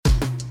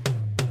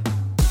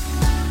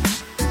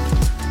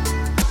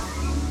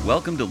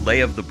Welcome to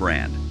Lay of the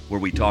Brand, where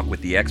we talk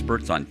with the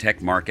experts on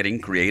tech marketing,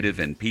 creative,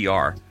 and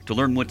PR to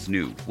learn what's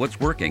new, what's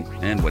working,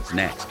 and what's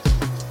next.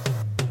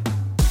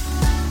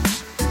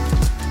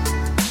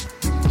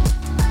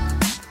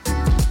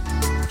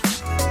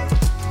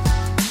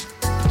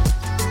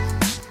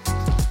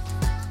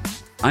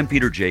 I'm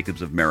Peter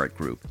Jacobs of Merit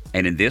Group,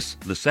 and in this,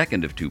 the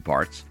second of two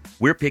parts,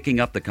 we're picking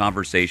up the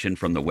conversation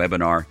from the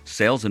webinar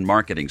Sales and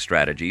Marketing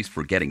Strategies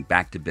for Getting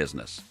Back to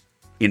Business.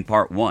 In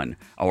part one,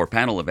 our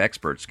panel of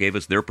experts gave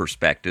us their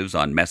perspectives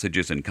on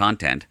messages and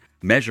content,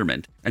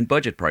 measurement, and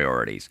budget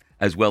priorities,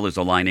 as well as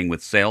aligning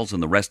with sales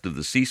and the rest of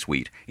the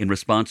C-suite in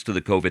response to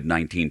the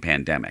COVID-19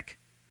 pandemic.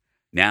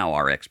 Now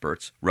our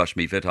experts,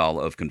 Rashmi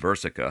Vittal of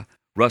Conversica,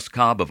 Russ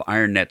Cobb of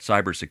IronNet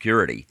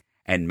Cybersecurity,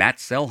 and Matt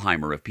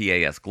Selheimer of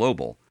PAS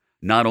Global,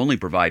 not only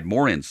provide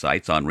more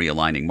insights on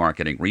realigning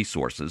marketing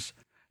resources,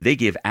 they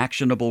give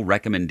actionable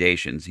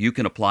recommendations you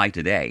can apply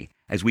today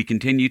as we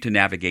continue to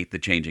navigate the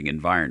changing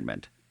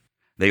environment.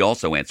 They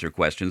also answer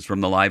questions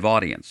from the live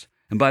audience.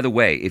 And by the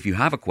way, if you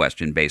have a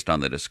question based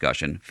on the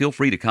discussion, feel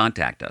free to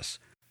contact us.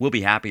 We'll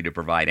be happy to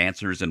provide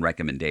answers and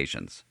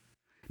recommendations.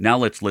 Now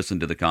let's listen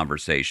to the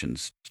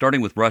conversations,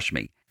 starting with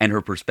Rashmi and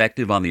her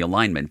perspective on the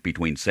alignment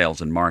between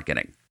sales and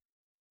marketing.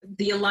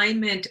 The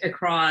alignment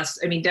across,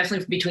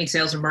 definitely between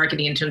sales and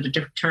marketing in terms of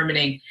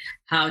determining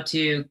how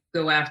to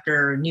go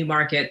after new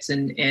markets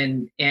and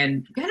kind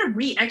of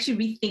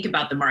rethink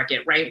about the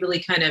market, right?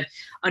 Really kind of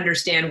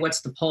understand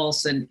what's the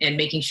pulse and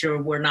making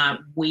sure we're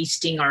not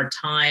wasting our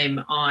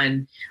time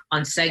on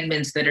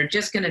segments that are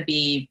just going to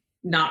be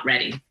not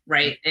ready,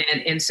 right?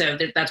 And so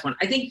that's one.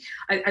 I think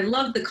I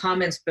love the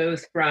comments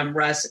both from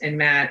Russ and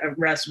Matt,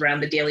 Russ around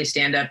the daily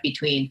stand-up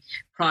between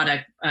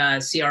product,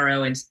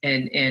 CRO, and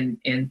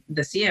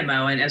the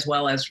CMO, and as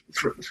well as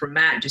for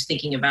Matt, just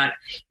thinking about,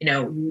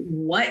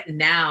 what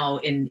now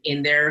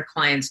in their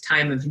client's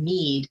time of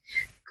need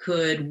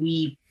could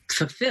we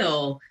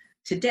fulfill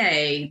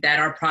today that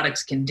our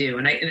products can do.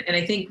 And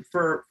I think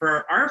for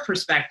our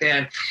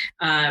perspective,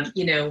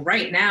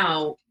 right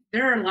now,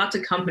 there are lots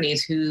of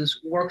companies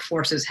whose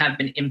workforces have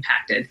been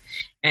impacted.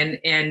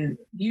 And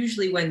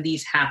usually when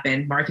these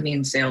happen, marketing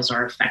and sales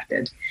are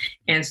affected.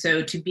 And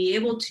so to be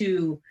able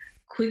to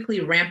quickly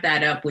ramp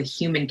that up with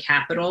human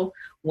capital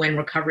when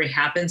recovery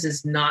happens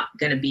is not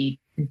going to be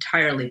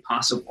entirely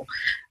possible.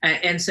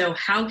 And so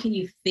how can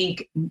you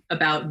think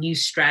about new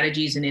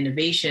strategies and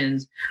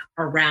innovations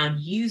around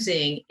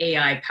using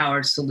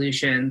AI-powered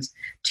solutions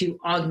to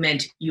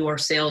augment your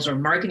sales or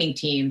marketing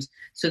teams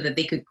so that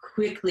they could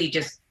quickly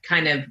just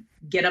kind of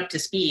get up to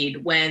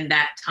speed when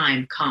that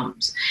time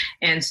comes?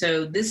 And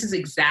so this is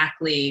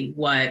exactly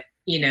what,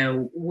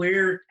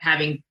 we're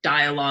having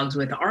dialogues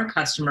with our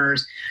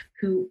customers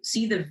who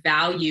see the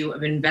value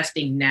of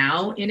investing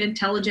now in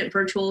intelligent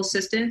virtual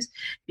assistants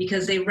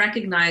because they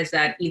recognize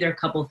that either a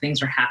couple of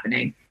things are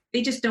happening.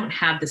 They just don't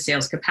have the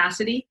sales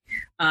capacity.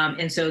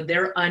 And so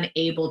they're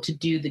unable to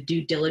do the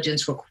due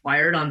diligence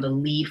required on the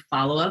lead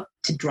follow-up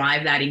to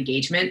drive that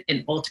engagement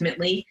and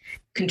ultimately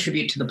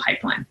contribute to the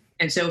pipeline.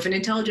 And so if an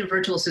intelligent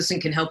virtual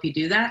assistant can help you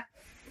do that,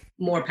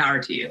 more power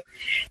to you.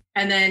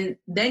 And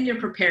then you're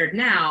prepared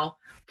now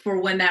for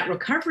when that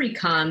recovery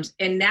comes,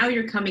 and now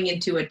you're coming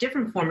into a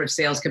different form of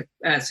sales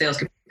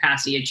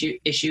capacity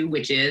issue,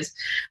 which is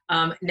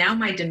now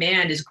my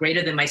demand is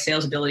greater than my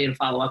sales ability to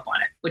follow up on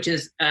it, which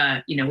is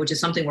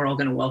something we're all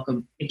going to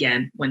welcome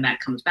again when that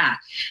comes back.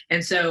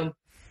 And so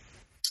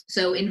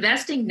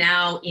investing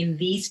now in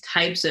these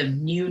types of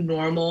new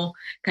normal,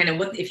 kind of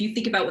if you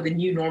think about what the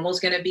new normal is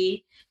going to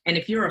be, and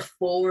if you're a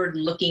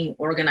forward-looking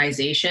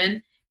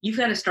organization, you've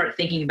got to start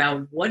thinking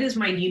about what is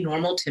my new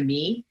normal to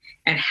me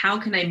and how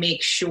can I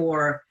make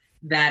sure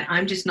that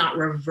I'm just not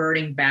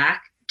reverting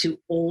back to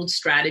old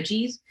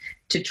strategies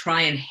to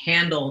try and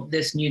handle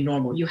this new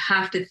normal. You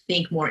have to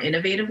think more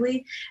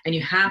innovatively, and you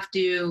have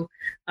to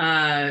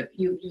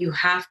you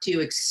have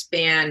to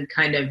expand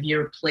kind of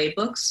your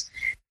playbooks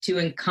to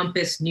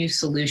encompass new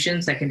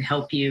solutions that can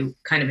help you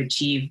kind of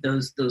achieve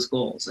those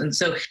goals. And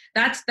so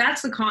that's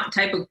the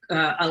type of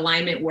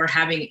alignment we're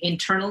having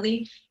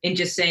internally in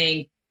just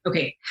saying,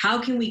 okay, how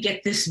can we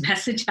get this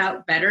message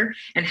out better,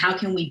 and how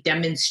can we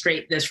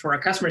demonstrate this for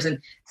our customers? And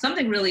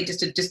something really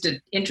just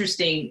an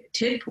interesting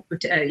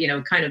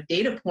kind of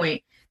data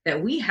point that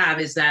we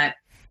have is that,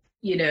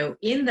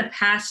 in the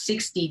past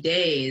 60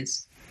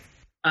 days,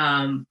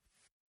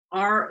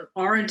 our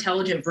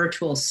intelligent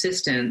virtual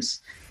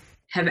assistants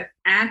have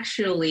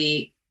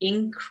actually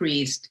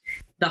increased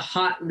the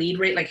hot lead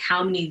rate, like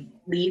how many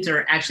leads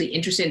are actually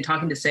interested in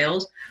talking to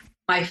sales,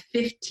 by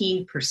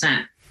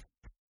 15%.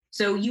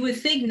 So you would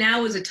think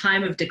now is a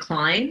time of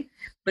decline,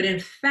 but in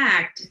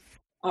fact,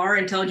 our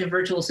intelligent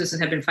virtual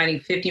assistants have been finding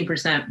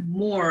 15%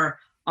 more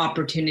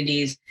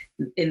opportunities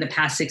in the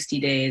past 60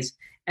 days.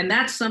 And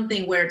that's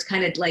something where it's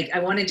kind of like, I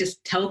want to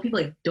just tell people,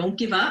 like, don't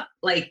give up.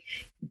 Like,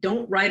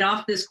 don't write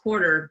off this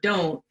quarter.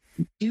 Don't.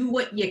 Do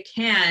what you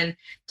can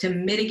to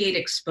mitigate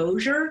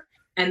exposure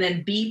and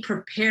then be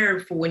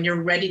prepared for when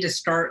you're ready to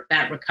start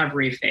that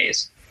recovery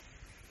phase.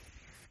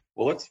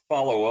 Well, let's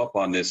follow up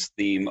on this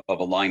theme of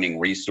aligning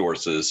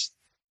resources,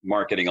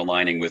 marketing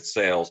aligning with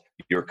sales,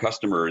 your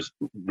customers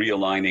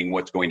realigning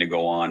what's going to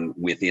go on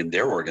within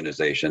their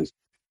organizations.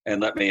 And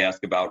let me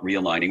ask about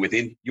realigning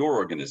within your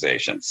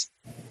organizations.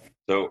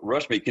 So,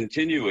 Rashmi,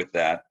 continue with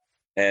that.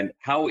 And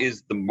how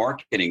is the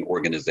marketing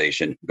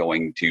organization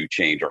going to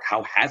change, or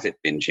how has it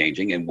been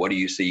changing, and what do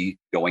you see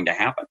going to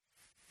happen?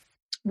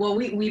 Well,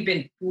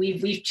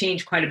 we've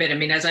changed quite a bit. I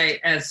mean,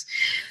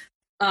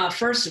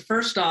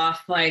 first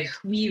off, like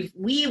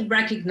we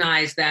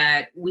recognize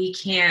that we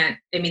can't.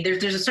 I mean,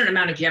 there's a certain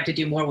amount of you have to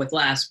do more with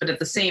less, but at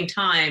the same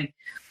time,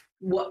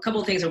 a couple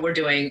of things that we're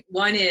doing.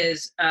 One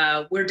is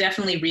we're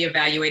definitely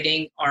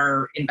reevaluating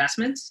our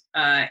investments,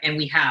 and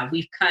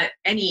we've cut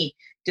any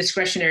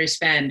discretionary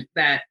spend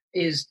that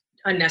is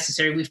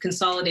unnecessary. We've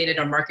consolidated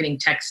our marketing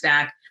tech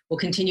stack. We'll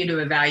continue to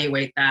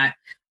evaluate that.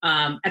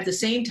 At the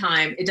same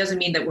time, it doesn't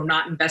mean that we're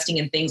not investing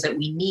in things that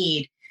we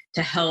need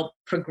to help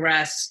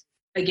progress,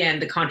 again,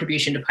 the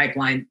contribution to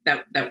pipeline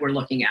that we're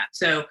looking at.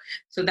 So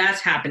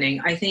that's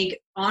happening. I think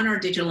on our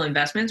digital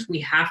investments, we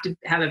have to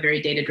have a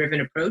very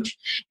data-driven approach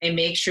and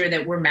make sure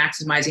that we're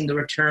maximizing the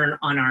return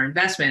on our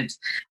investments.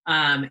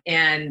 And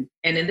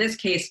in this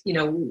case,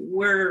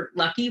 we're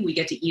lucky we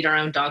get to eat our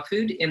own dog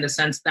food in the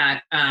sense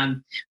that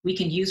we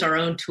can use our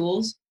own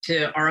tools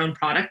to our own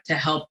product to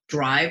help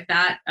drive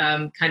that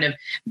kind of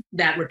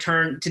that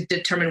return, to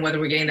determine whether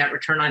we're getting that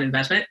return on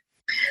investment.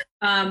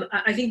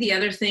 I think the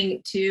other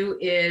thing too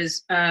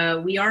is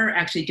we are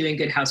actually doing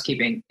good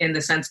housekeeping in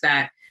the sense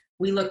that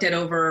we looked at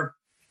over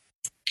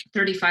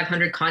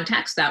 3,500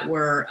 contacts that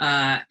were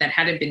that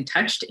hadn't been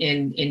touched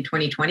in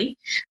 2020,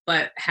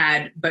 but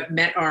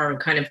met our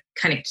kind of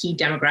key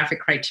demographic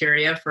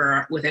criteria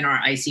for within our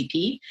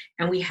ICP,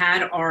 and we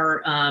had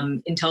our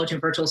intelligent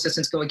virtual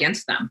assistants go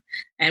against them,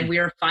 and we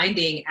are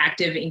finding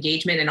active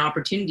engagement and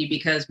opportunity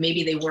because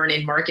maybe they weren't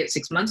in market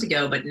 6 months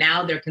ago, but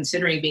now they're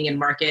considering being in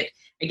market.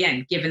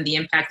 Again, given the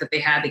impact that they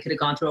had, they could have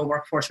gone through a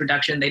workforce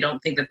reduction. They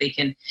don't think that they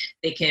can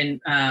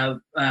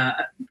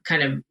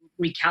kind of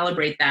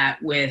recalibrate that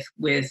with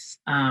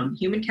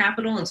human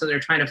capital, and so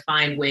they're trying to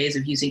find ways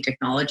of using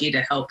technology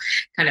to help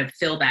kind of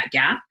fill that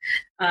gap.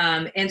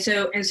 And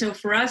so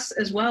for us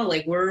as well,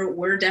 like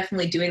we're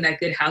definitely doing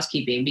that good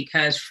housekeeping,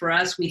 because for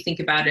us, we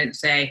think about it and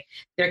say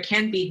there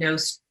can be no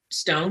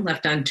stone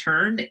left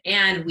unturned,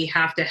 and we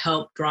have to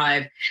help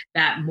drive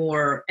that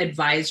more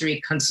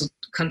advisory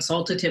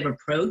consultative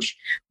approach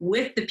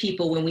with the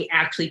people when we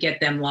actually get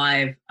them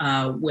live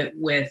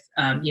with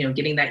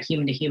getting that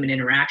human to human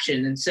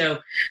interaction. And so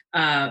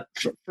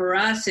for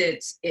us,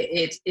 it's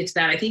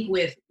that I think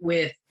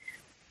with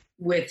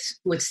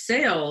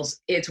sales,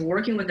 it's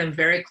working with them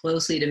very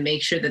closely to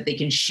make sure that they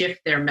can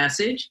shift their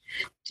message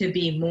to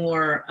be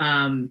more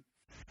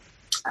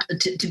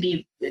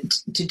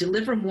to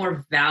deliver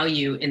more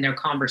value in their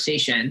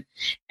conversation,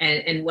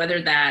 and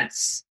whether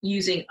that's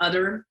using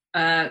other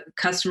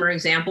customer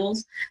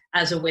examples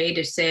as a way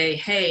to say,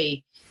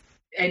 hey,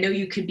 I know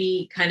you could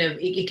be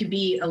it could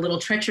be a little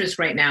treacherous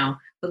right now,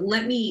 but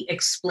let me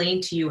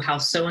explain to you how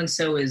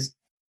so-and-so is,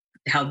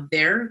 how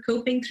they're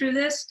coping through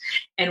this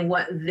and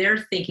what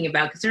they're thinking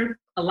about, because they're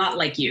a lot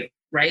like you.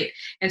 Right.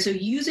 And so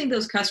using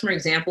those customer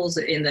examples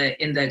in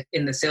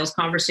the sales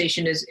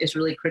conversation is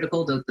really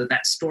critical,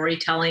 that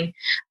storytelling.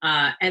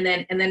 And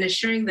then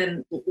assuring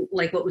them,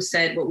 like what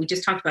we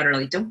just talked about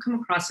earlier, don't come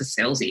across as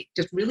salesy.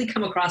 Just really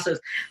come across as,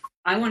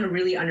 I want to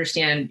really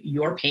understand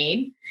your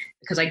pain,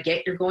 because I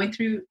get you're going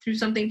through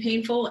something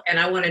painful, and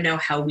I want to know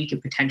how we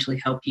can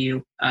potentially help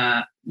you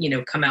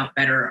come out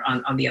better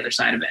on the other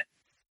side of it.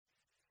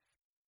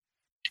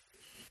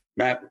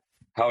 Matt,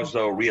 how's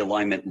the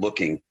realignment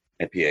looking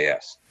at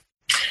PAS?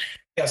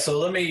 Yeah, so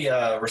let me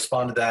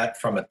respond to that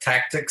from a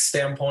tactics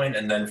standpoint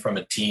and then from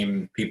a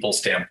team people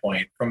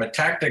standpoint. From a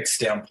tactics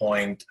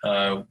standpoint,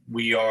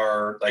 we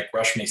are, like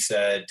Rashmi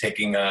said,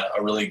 taking a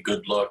really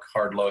good look,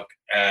 hard look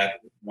at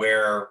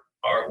where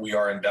we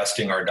are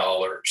investing our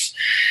dollars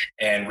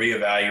and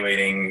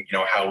reevaluating,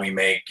 how we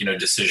make,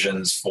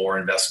 decisions for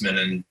investment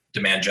in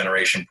demand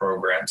generation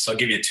programs. So I'll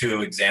give you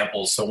two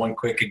examples. So one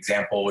quick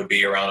example would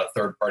be around a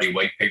third-party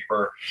white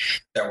paper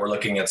that we're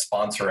looking at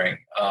sponsoring.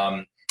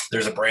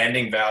 There's a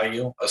branding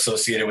value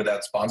associated with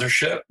that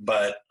sponsorship,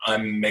 but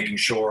I'm making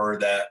sure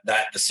that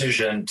that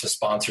decision to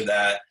sponsor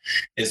that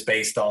is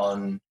based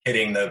on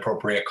hitting the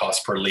appropriate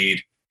cost per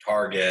lead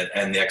target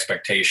and the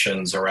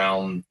expectations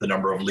around the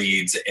number of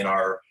leads in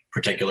our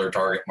particular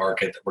target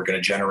market that we're going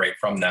to generate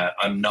from that.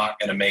 I'm not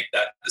going to make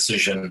that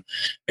decision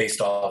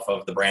based off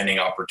of the branding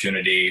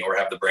opportunity or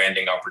have the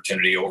branding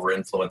opportunity over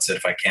influence it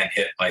if I can't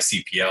hit my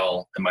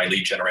CPL and my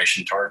lead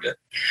generation target.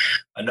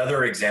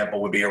 Another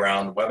example would be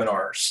around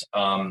webinars,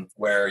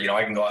 where,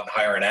 I can go out and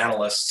hire an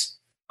analyst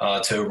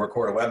to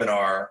record a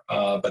webinar,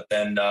 but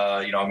then,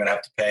 I'm going to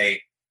have to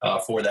pay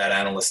for that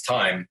analyst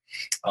time.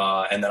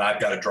 And then I've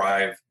got to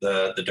drive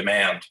the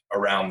demand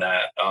around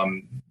that.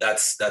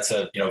 That's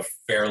a,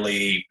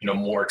 fairly,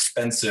 more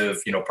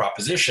expensive,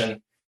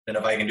 proposition than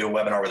if I can do a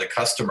webinar with a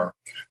customer,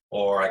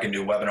 or I can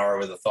do a webinar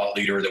with a thought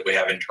leader that we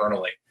have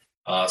internally.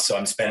 So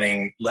I'm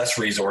spending less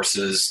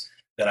resources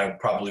than I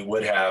probably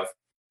would have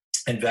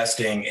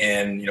investing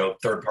in,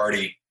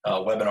 third-party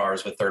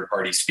webinars with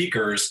third-party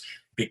speakers,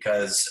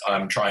 because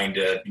I'm trying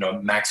to,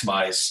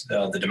 maximize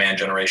the demand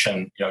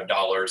generation,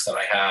 dollars that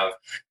I have.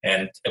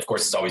 And of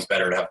course, it's always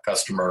better to have a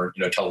customer,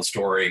 tell the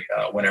story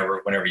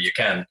whenever you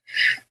can.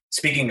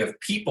 Speaking of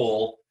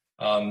people,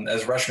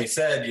 as Rashmi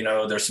said,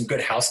 there's some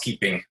good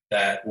housekeeping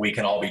that we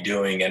can all be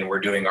doing, and we're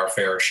doing our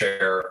fair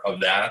share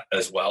of that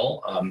as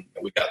well.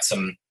 We've got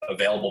some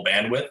available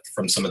bandwidth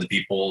from some of the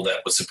people that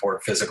would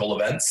support physical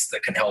events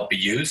that can help be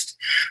used.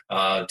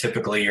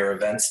 Typically, your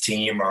events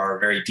team are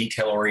very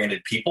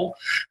detail-oriented people,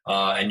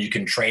 and you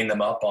can train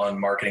them up on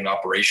marketing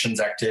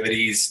operations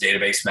activities,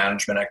 database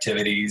management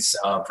activities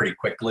pretty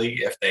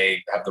quickly if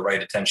they have the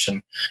right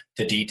attention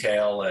to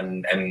detail.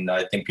 And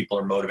I think people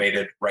are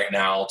motivated right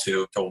now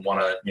to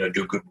want to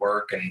do good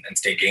work and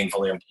stay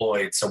gainfully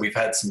employed. So we've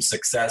had some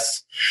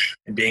success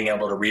in being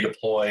able to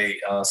redeploy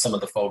some of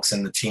the folks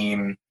in the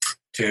team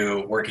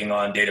to working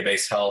on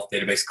database health,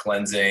 database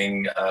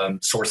cleansing,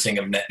 sourcing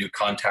of net new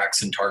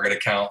contacts and target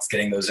accounts,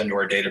 getting those into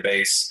our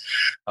database,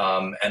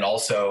 and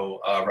also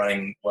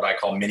running what I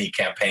call mini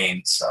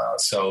campaigns.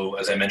 So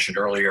as I mentioned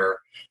earlier,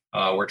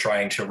 we're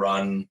trying to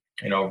run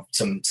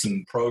some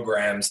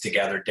programs to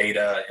gather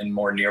data in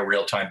more near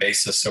real-time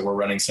basis. So we're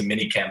running some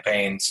mini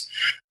campaigns,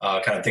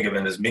 kind of think of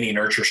them as mini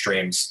nurture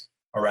streams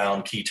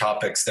around key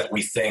topics that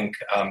we think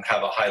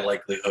have a high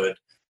likelihood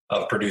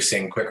of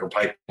producing quicker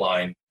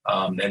pipeline,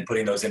 and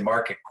putting those in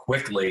market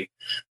quickly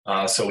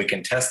so we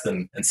can test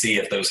them and see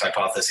if those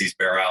hypotheses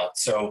bear out.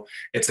 So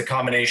it's a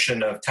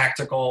combination of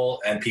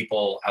tactical and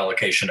people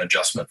allocation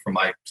adjustment from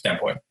my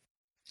standpoint.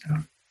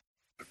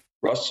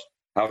 Russ,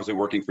 how is it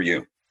working for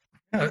you?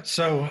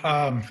 So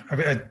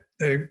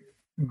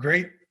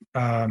great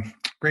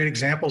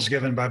examples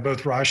given by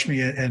both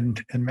Rashmi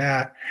and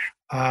Matt.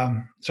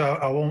 So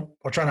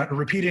I'll try not to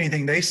repeat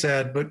anything they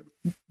said,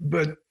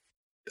 but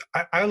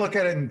I look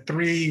at it in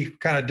three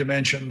kind of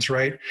dimensions,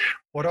 right?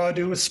 What do I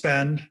do with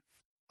spend,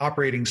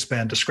 operating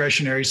spend,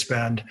 discretionary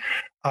spend?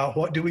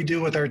 What do we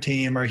do with our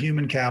team, our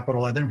human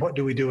capital? And then what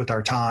do we do with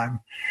our time?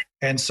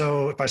 And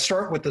so if I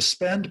start with the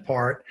spend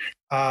part,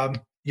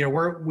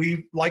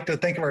 we like to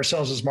think of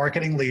ourselves as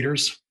marketing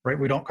leaders, right?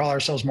 We don't call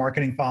ourselves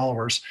marketing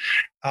followers.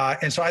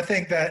 And so I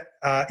think that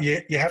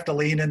you have to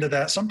lean into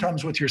that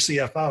sometimes with your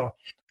CFO,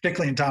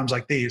 particularly in times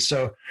like these.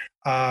 So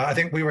I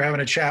think we were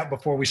having a chat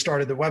before we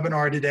started the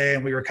webinar today,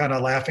 and we were kind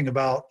of laughing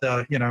about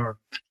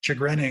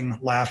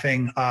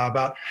laughing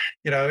about,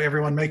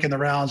 everyone making the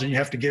rounds and you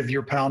have to give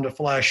your pound of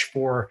flesh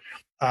for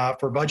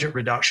budget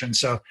reduction.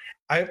 So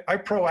I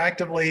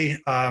proactively,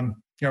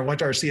 went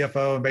to our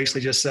CFO and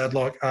basically just said,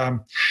 look,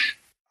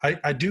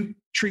 I do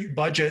treat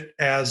budget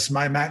as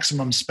my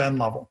maximum spend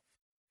level.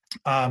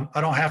 I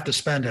don't have to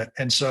spend it.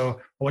 And so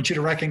I want you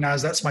to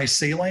recognize that's my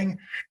ceiling.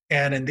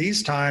 And in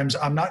these times,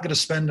 I'm not going to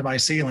spend to my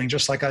ceiling,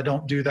 just like I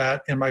don't do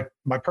that in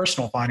my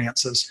personal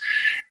finances.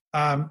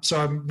 So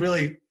I'm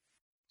really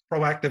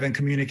proactive in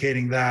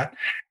communicating that.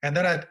 And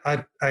then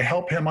I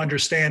help him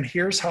understand,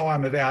 here's how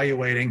I'm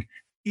evaluating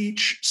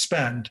each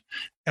spend.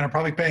 And I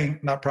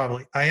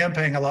am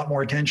paying a lot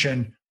more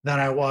attention than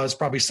I was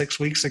probably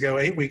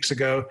 8 weeks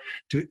ago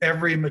to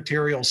every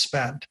material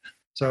spend.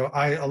 So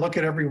I look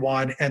at every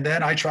one, and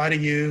then I try to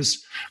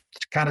use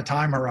kind of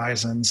time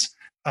horizons.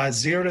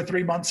 0 to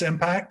 3 months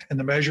impact, and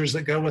the measures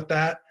that go with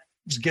that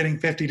is getting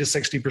 50 to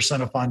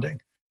 60% of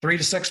funding. 3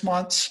 to 6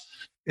 months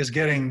is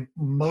getting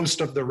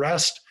most of the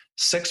rest.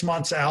 6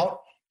 months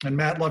out, and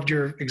Matt loved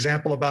your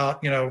example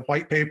about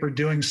white paper,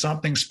 doing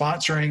something,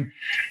 sponsoring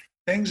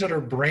things that are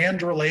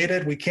brand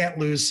related. We can't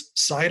lose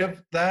sight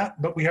of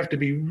that, but we have to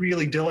be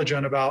really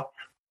diligent about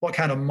what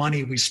kind of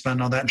money we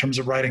spend on that in terms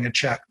of writing a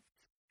check.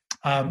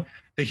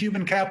 The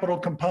human capital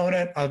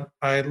component,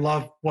 I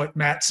love what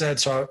Matt said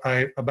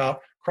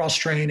about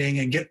cross-training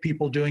and get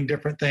people doing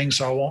different things,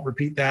 so I won't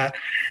repeat that.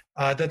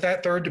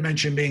 That third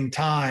dimension being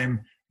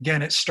time,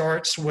 again, it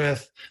starts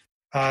with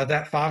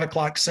that 5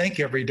 o'clock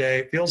sync every day,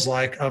 it feels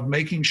like, of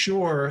making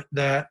sure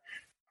that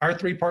our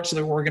three parts of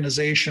the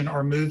organization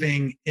are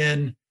moving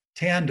in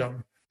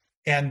tandem.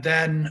 And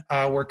then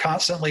we're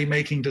constantly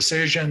making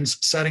decisions,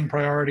 setting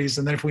priorities,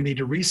 and then if we need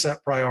to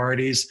reset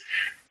priorities,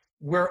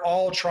 we're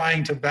all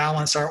trying to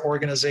balance our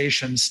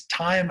organization's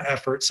time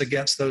efforts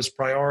against those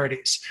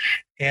priorities.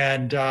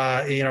 And,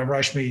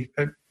 Rashmi,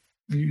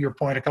 your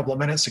point a couple of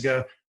minutes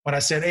ago, when I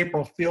said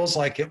April feels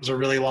like it was a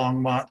really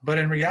long month, but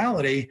in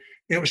reality,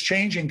 it was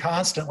changing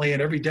constantly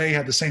and every day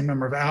had the same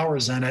number of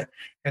hours in it.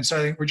 And so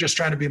I think we're just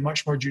trying to be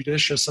much more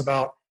judicious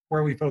about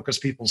where we focus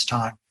people's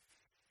time.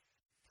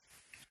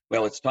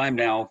 Well, it's time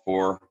now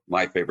for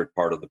my favorite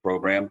part of the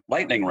program,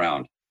 lightning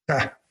round.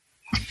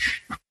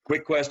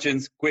 Quick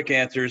questions, quick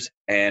answers,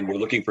 and we're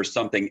looking for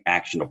something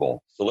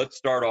actionable. So let's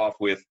start off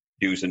with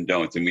do's and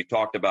don'ts, and we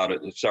talked about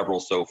it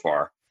several so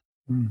far.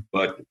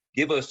 But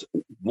give us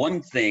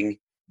one thing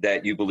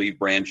that you believe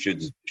brands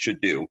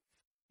should do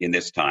in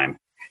this time,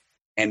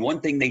 and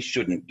one thing they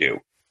shouldn't do.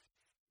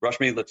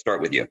 Rashmi, let's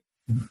start with you.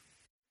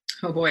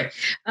 Oh boy.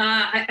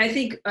 I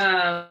think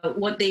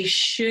what they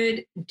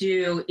should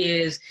do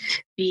is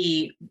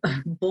be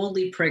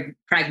boldly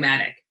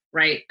pragmatic,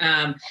 right?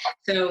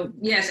 So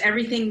yes,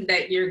 everything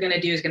that you're going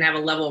to do is going to have a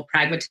level of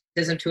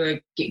pragmatism to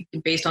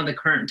it based on the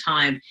current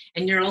time.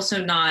 And you're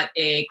also not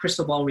a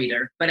crystal ball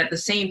reader, but at the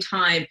same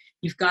time,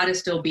 you've got to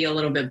still be a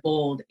little bit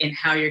bold in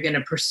how you're going to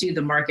pursue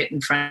the market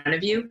in front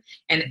of you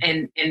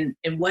and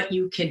what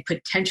you can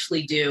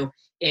potentially do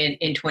in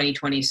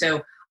 2020.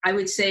 So I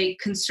would say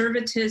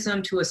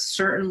conservatism to a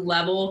certain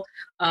level.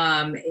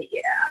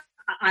 Everything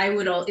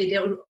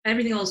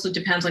also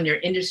depends on your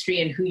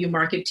industry and who you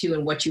market to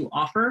and what you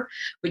offer.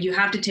 But you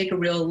have to take a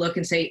real look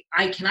and say,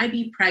 can I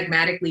be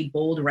pragmatically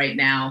bold right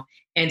now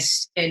and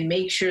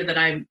make sure that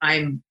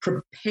I'm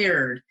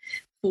prepared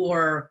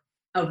for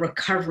a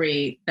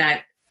recovery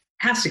that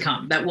has to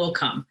come, that will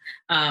come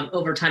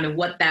over time, and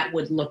what that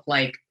would look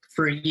like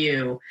for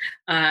you.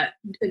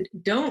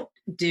 Don't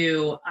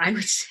do, I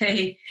would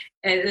say,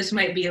 and this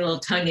might be a little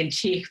tongue in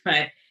cheek,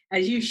 but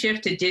as you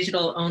shift to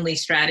digital only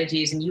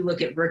strategies and you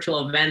look at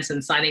virtual events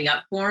and signing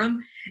up for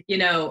them,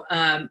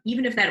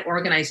 even if that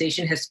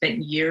organization has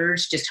spent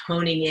years just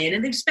honing in,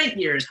 and they've spent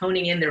years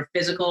honing in their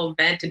physical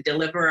event to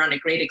deliver on a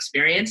great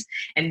experience,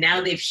 and now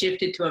they've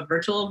shifted to a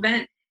virtual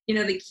event,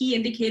 the key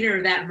indicator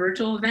of that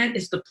virtual event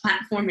is the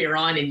platform you're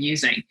on and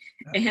using.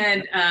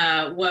 And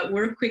what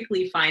we're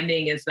quickly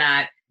finding is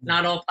that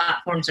not all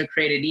platforms are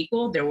created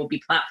equal. There will be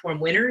platform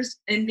winners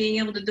in being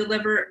able to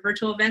deliver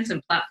virtual events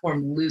and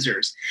platform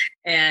losers.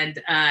 And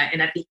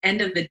at the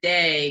end of the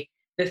day,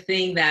 the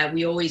thing that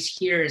we always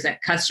hear is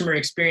that customer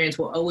experience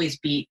will always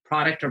beat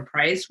product or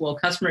price. Well,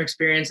 customer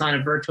experience on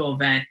a virtual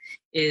event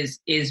is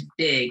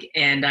big.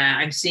 And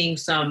I'm seeing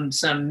some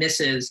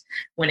misses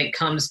when it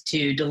comes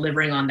to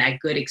delivering on that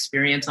good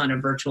experience on a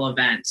virtual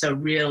event. So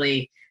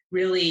really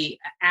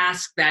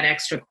ask that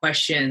extra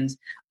questions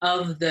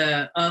of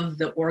the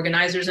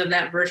organizers of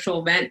that virtual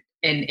event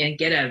and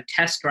get a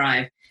test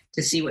drive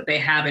to see what they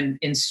have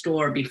in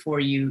store before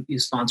you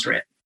sponsor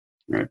it.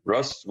 All right.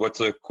 Russ, what's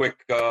a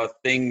quick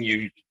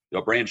thing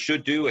a brand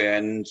should do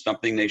and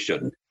something they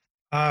shouldn't?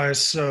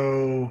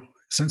 So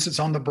since it's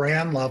on the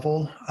brand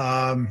level,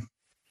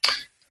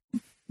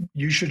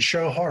 you should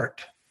show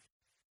heart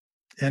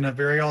in a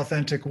very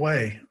authentic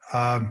way,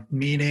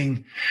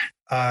 meaning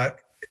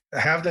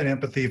have that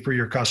empathy for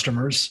your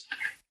customers,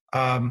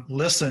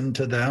 listen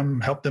to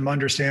them, help them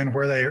understand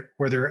where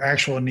their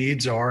actual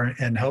needs are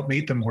and help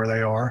meet them where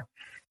they are,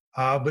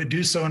 but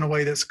do so in a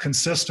way that's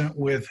consistent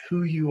with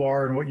who you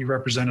are and what you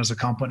represent as a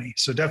company.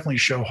 So definitely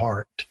show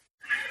heart.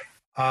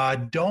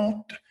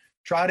 Don't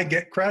try to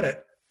get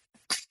credit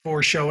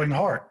for showing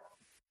heart.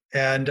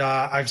 And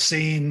I've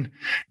seen,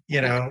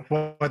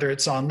 whether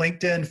it's on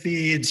LinkedIn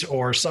feeds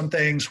or some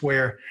things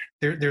where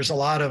there's a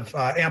lot of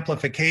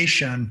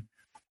amplification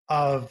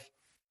of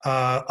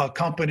a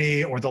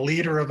company or the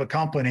leader of a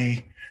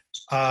company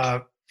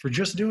for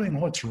just doing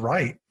what's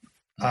right.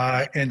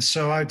 And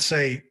so I'd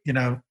say,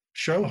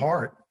 show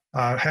heart,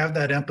 have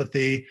that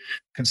empathy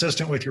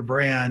consistent with your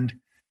brand,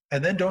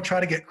 and then don't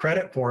try to get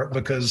credit for it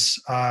because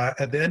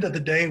at the end of the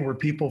day, we're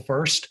people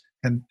first.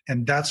 And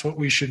that's what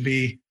we should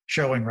be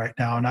showing right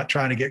now, not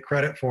trying to get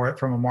credit for it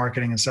from a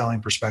marketing and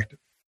selling perspective.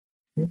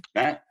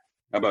 Matt,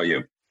 how about you?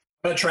 I'm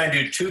going to try and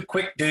do 2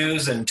 quick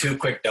do's and 2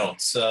 quick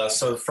don'ts.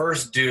 So the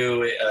first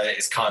do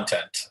is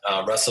content.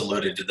 Russ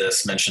alluded to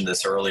this, mentioned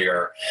this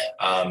earlier.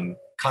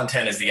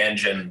 Content is the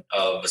engine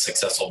of a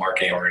successful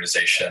marketing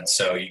organization.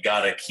 So you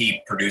got to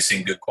keep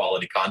producing good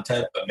quality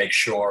content, but make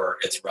sure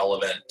it's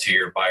relevant to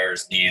your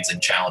buyers' needs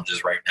and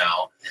challenges right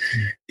now.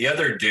 The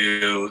other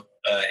do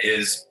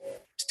is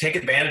to take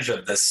advantage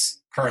of this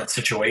current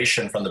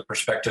situation from the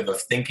perspective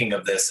of thinking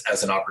of this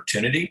as an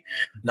opportunity,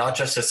 not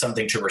just as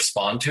something to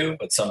respond to,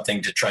 but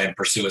something to try and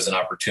pursue as an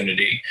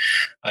opportunity.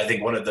 I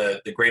think one of the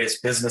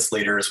greatest business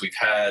leaders we've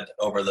had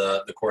over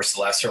the course of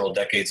the last several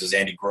decades was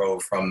Andy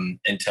Grove from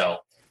Intel.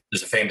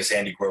 There's a famous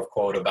Andy Grove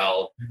quote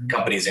about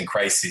companies in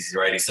crises,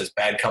 right? He says,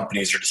 bad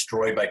companies are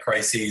destroyed by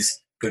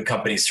crises, good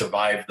companies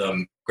survive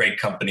them, great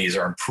companies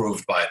are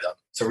improved by them.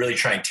 So really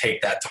try and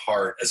take that to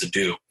heart as a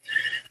do.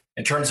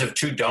 In terms of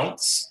 2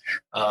 don'ts,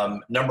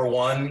 number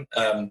 1,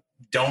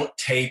 don't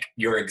take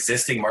your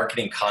existing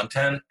marketing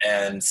content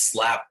and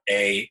slap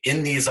a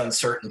 "in these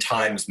uncertain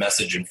times"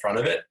 message in front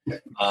of it.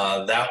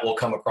 That will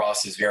come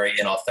across as very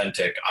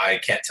inauthentic. I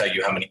can't tell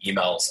you how many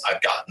emails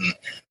I've gotten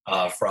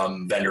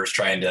from vendors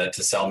trying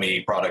to sell me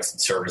products and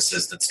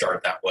services that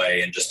start that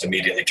way and just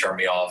immediately turn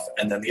me off.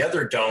 And then the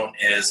other don't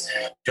is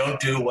don't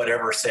do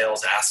whatever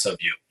sales asks of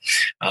you.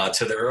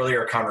 To the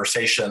earlier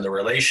conversation, the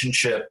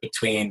relationship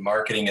between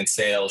marketing and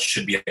sales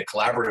should be a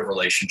collaborative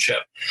relationship.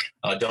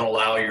 Don't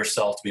allow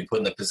yourself to be put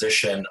in the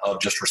position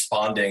of just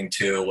responding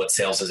to what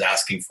sales is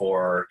asking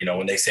for.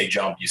 When they say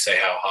jump, you say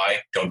how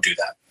high. Don't do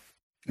that.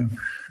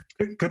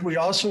 Could we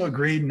also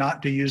agree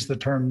not to use the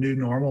term new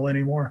normal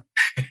anymore?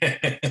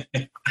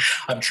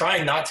 I'm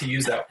trying not to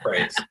use that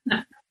phrase.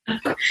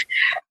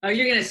 Oh,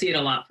 you're going to see it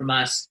a lot from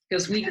us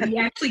because we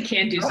actually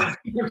can do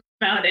something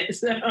about it.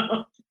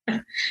 So,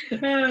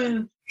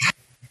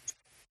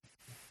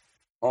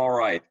 All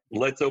right,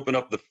 let's open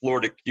up the floor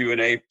to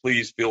Q&A.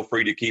 Please feel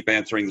free to keep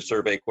answering the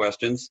survey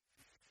questions.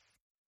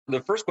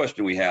 The first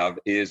question we have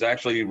is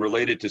actually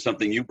related to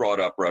something you brought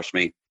up,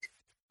 Rashmi.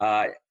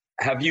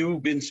 Have you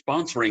been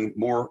sponsoring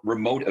more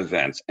remote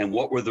events, and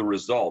what were the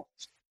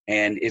results?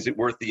 And is it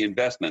worth the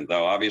investment?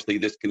 Though obviously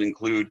this can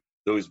include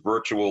those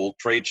virtual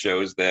trade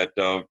shows that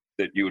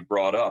you had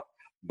brought up,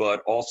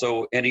 but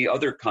also any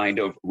other kind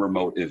of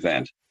remote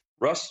event.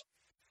 Russ?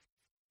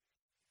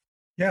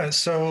 Yeah,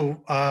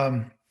 so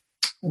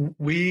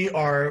we've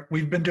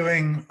been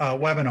doing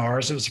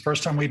webinars. It was the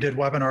first time we did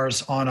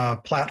webinars on a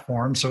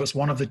platform, so it's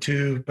one of the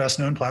two best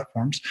known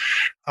platforms.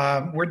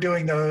 We're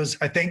doing those.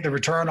 I think the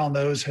return on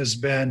those has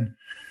been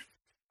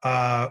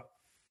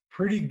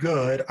pretty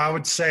good. I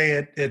would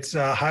say it's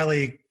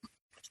highly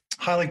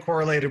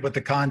correlated with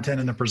the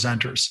content and the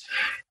presenters.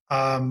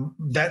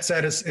 That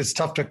said, it's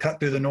tough to cut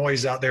through the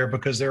noise out there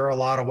because there are a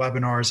lot of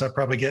webinars. I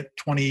probably get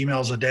 20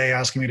 emails a day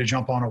asking me to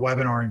jump on a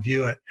webinar and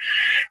view it.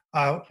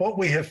 What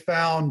we have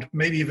found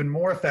maybe even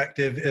more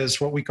effective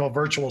is what we call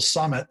virtual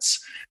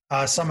summits.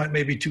 Summit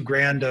may be too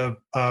grand a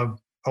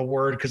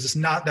word because it's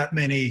not that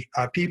many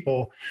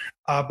people,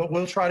 but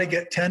we'll try to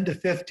get 10 to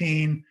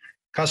 15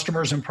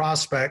 customers and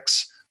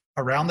prospects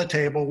around the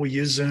table. We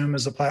use Zoom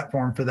as a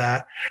platform for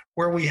that,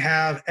 where we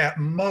have at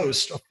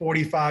most a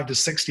 45 to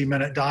 60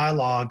 minute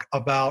dialogue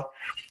about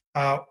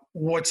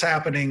what's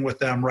happening with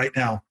them right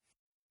now.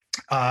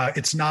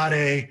 It's not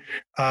a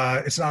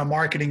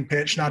marketing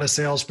pitch, not a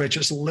sales pitch.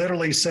 It's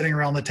literally sitting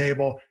around the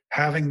table,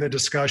 having the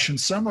discussion,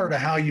 similar to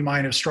how you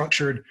might have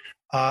structured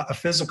a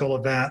physical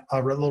event,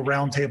 a little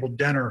roundtable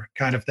dinner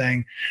kind of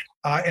thing.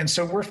 And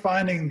so we're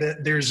finding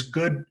that there's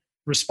good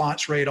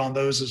response rate on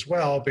those as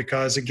well,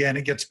 because again,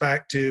 it gets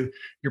back to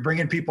you're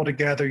bringing people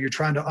together, you're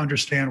trying to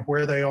understand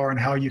where they are and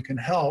how you can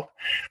help,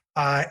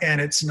 and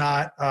it's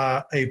not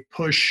a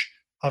push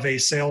of a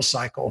sales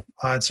cycle.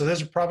 So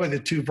those are probably the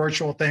two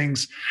virtual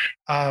things.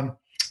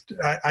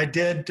 I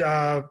did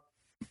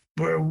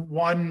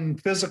one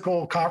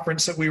physical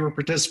conference that we were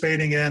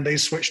participating in. They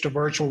switched to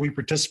virtual. We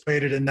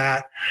participated in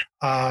that.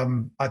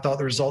 I thought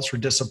the results were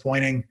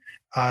disappointing.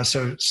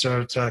 So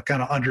to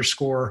kind of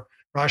underscore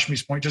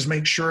Rashmi's point, just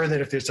make sure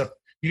that if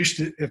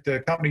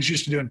the company's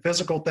used to doing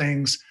physical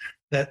things,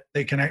 that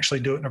they can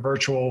actually do it in a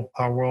virtual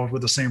world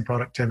with the same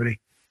productivity.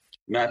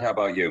 Matt, how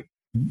about you?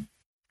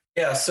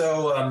 Yeah,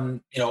 so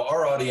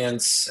our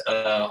audience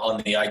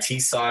on the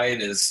IT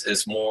side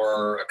is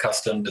more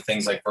accustomed to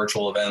things like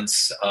virtual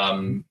events.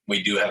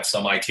 We do have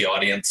some IT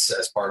audience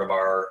as part of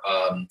our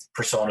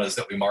personas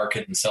that we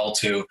market and sell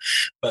to,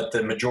 but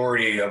the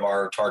majority of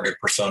our target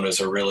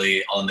personas are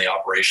really on the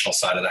operational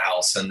side of the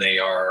house, and they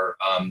are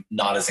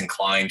not as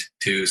inclined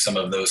to some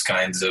of those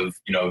kinds of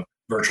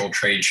virtual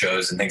trade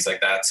shows and things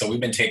like that. So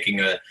we've been taking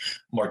a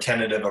more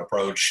tentative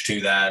approach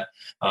to that,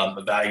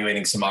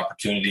 evaluating some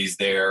opportunities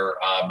there,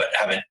 but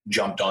haven't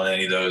jumped on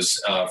any of those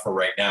for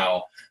right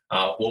now.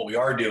 What we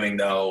are doing,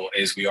 though,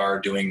 is we are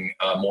doing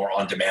more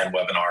on-demand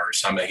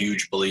webinars. I'm a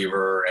huge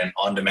believer in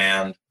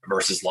on-demand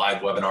versus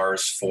live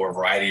webinars for a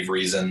variety of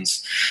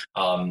reasons.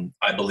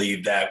 I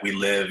believe that we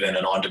live in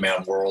an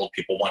on-demand world.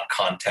 People want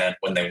content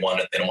when they want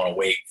it. They don't want to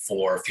wait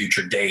for a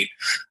future date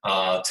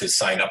to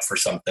sign up for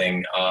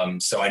something.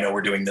 So I know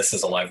we're doing this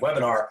as a live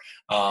webinar,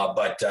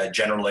 but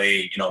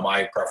generally,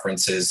 my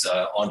preference is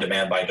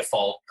on-demand by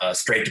default,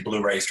 straight to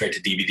Blu-ray, straight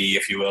to DVD,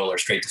 if you will, or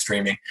straight to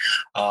streaming.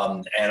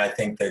 And I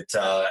think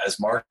that as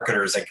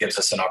marketers, that gives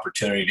us an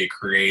opportunity to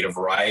create a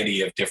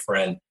variety of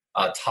different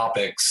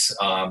topics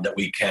that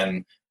we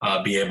can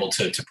be able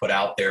to put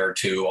out there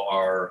to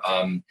our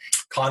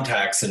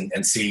contacts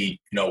and see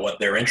what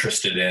they're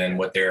interested in,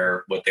 what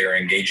they're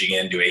engaging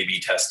in, do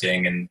A/B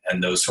testing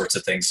and those sorts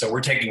of things. So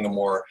we're taking a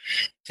more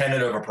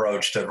tentative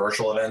approach to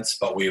virtual events,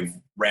 but we've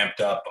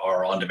ramped up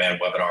our on-demand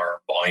webinar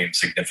volume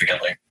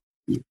significantly.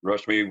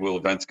 Rashmi, will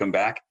events come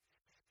back?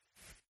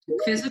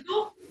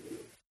 Physical?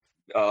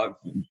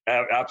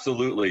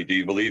 Absolutely. Do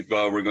you believe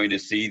we're going to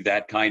see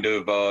that kind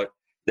of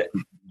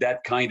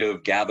that kind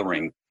of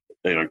gathering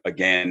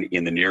again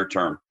in the near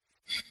term?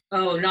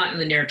 Oh, not in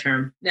the near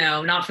term.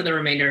 No, not for the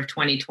remainder of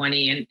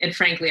 2020. And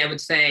frankly, I would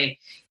say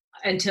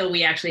until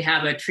we actually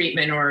have a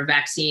treatment or a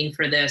vaccine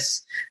for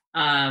this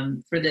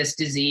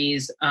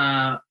disease,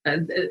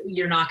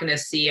 you're not going to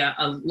see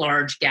a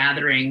large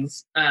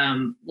gatherings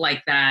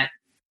like that,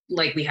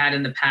 like we had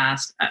in the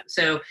past.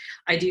 So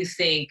I do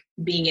think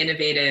being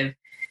innovative,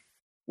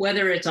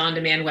 whether it's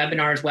on-demand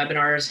webinars,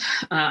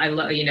 I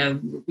love,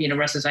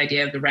 Russ's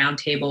idea of the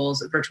roundtables,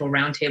 virtual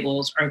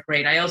roundtables are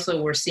great.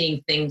 We're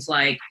seeing things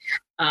like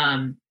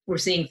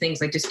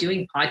just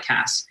doing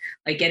podcasts,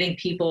 like getting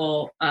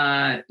people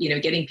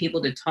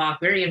to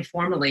talk very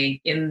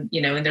informally in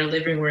their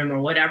living room or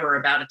whatever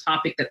about a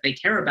topic that they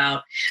care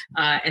about,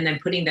 and then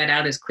putting that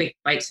out as quick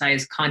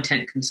bite-sized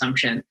content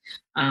consumption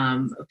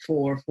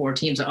for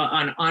teams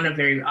on a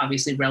very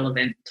obviously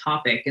relevant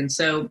topic. And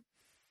so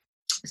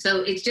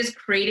it's just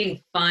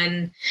creating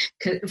fun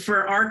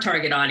for our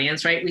target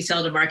audience, right? We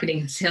sell to marketing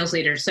and sales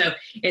leaders. So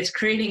it's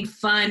creating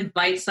fun,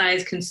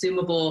 bite-sized,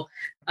 consumable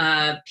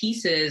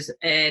pieces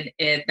and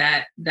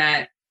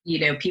that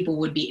people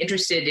would be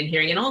interested in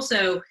hearing. And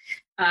also,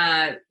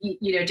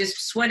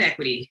 just sweat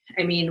equity.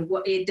 I mean,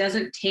 it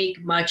doesn't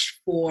take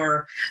much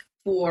for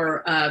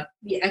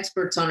the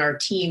experts on our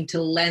team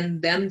to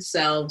lend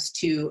themselves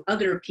to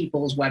other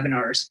people's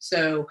webinars.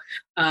 So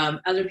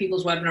other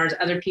people's webinars,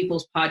 other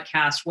people's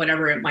podcasts,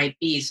 whatever it might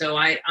be. So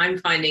I'm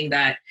finding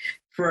that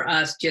for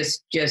us,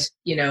 just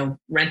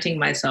renting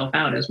myself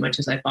out as much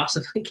as I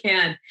possibly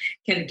can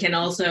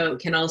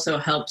also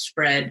help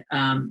spread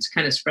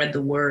spread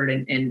the word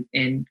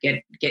and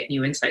get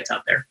new insights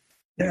out there.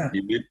 Yeah.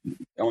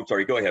 I'm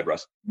sorry. Go ahead,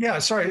 Russ. Yeah,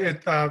 sorry.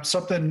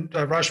 Something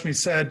Rashmi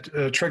said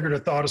triggered a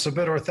thought. It's a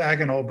bit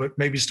orthogonal, but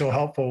maybe still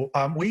helpful.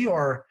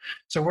 We're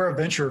a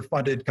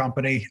venture-funded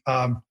company.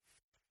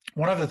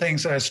 One of the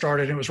things that I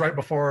started, it was right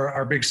before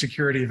our big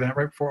security event,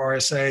 right before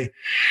RSA,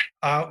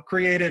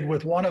 created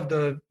with one of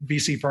the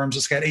VC firms.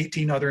 It's got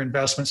 18 other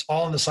investments,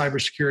 all in the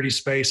cybersecurity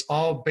space,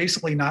 all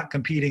basically not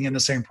competing in the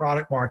same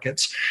product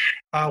markets.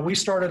 We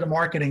started a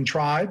marketing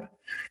tribe.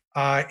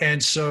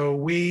 And so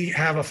we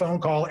have a phone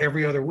call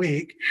every other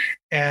week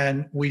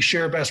and we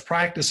share best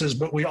practices,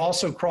 but we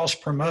also cross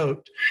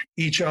promote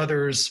each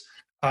other's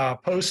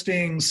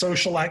postings,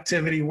 social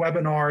activity,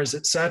 webinars,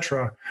 et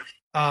cetera.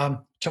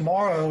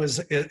 Tomorrow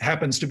it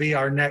happens to be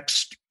our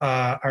next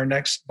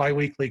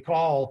biweekly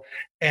call.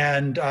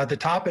 And the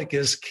topic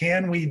is,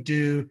 can we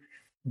do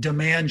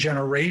demand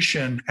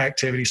generation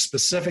activities,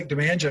 specific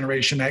demand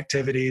generation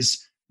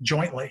activities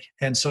jointly?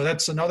 And so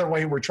that's another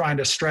way we're trying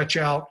to stretch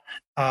out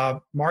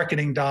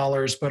marketing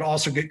dollars, but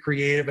also get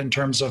creative in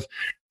terms of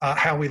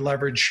how we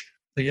leverage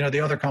the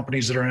other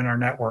companies that are in our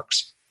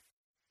networks.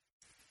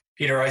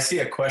 Peter, I see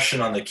a question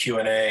on the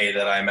Q&A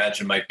that I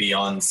imagine might be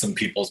on some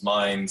people's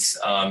minds,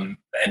 and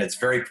it's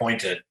very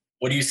pointed.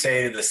 What do you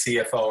say to the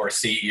CFO or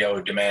CEO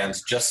who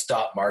demands just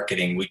stop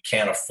marketing? We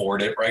can't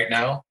afford it right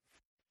now.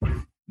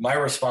 My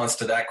response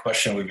to that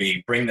question would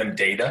be bring them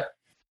data.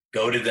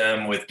 Go to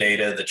them with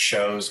data that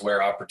shows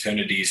where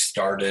opportunities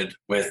started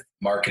with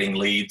marketing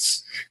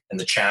leads and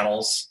the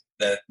channels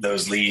that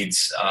those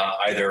leads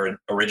either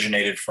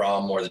originated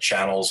from, or the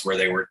channels where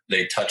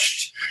they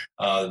touched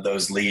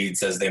those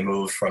leads as they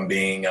moved from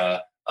being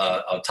a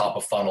top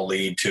of funnel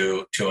lead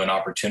to an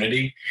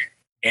opportunity.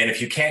 And if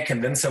you can't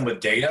convince them with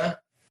data,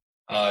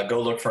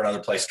 go look for another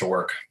place to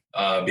work.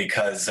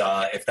 Because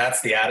if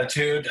that's the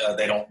attitude,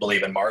 they don't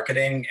believe in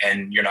marketing,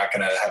 and you're not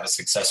going to have a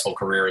successful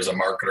career as a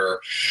marketer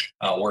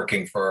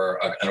working for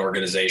an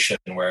organization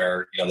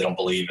where they don't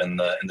believe in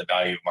the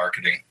value of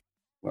marketing.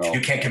 Well, if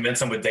you can't convince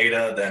them with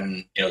data,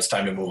 then it's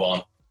time to move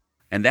on.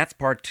 And that's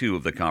part 2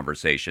 of the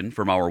conversation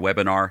from our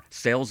webinar,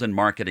 Sales and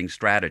Marketing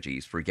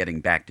Strategies for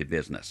Getting Back to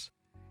Business.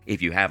 If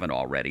you haven't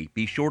already,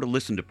 be sure to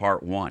listen to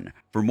part 1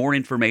 for more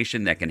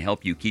information that can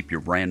help you keep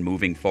your brand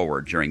moving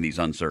forward during these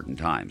uncertain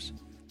times.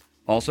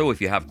 Also, if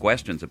you have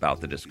questions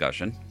about the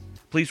discussion,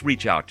 please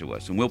reach out to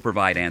us and we'll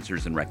provide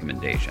answers and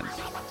recommendations.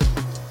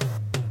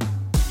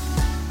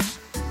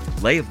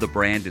 Lay of the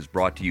Brand is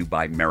brought to you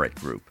by Merit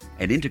Group,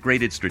 an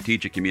integrated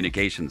strategic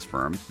communications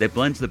firm that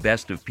blends the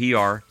best of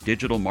PR,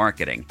 digital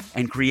marketing,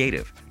 and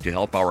creative to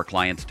help our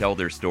clients tell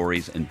their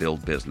stories and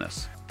build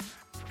business.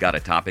 Got a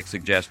topic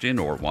suggestion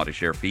or want to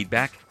share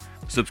feedback?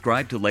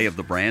 Subscribe to Lay of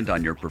the Brand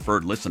on your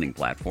preferred listening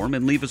platform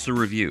and leave us a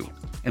review.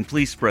 And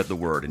please spread the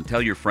word and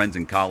tell your friends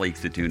and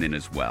colleagues to tune in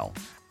as well.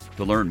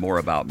 To learn more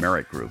about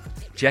Merit Group,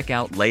 check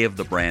out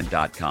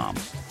layofthebrand.com.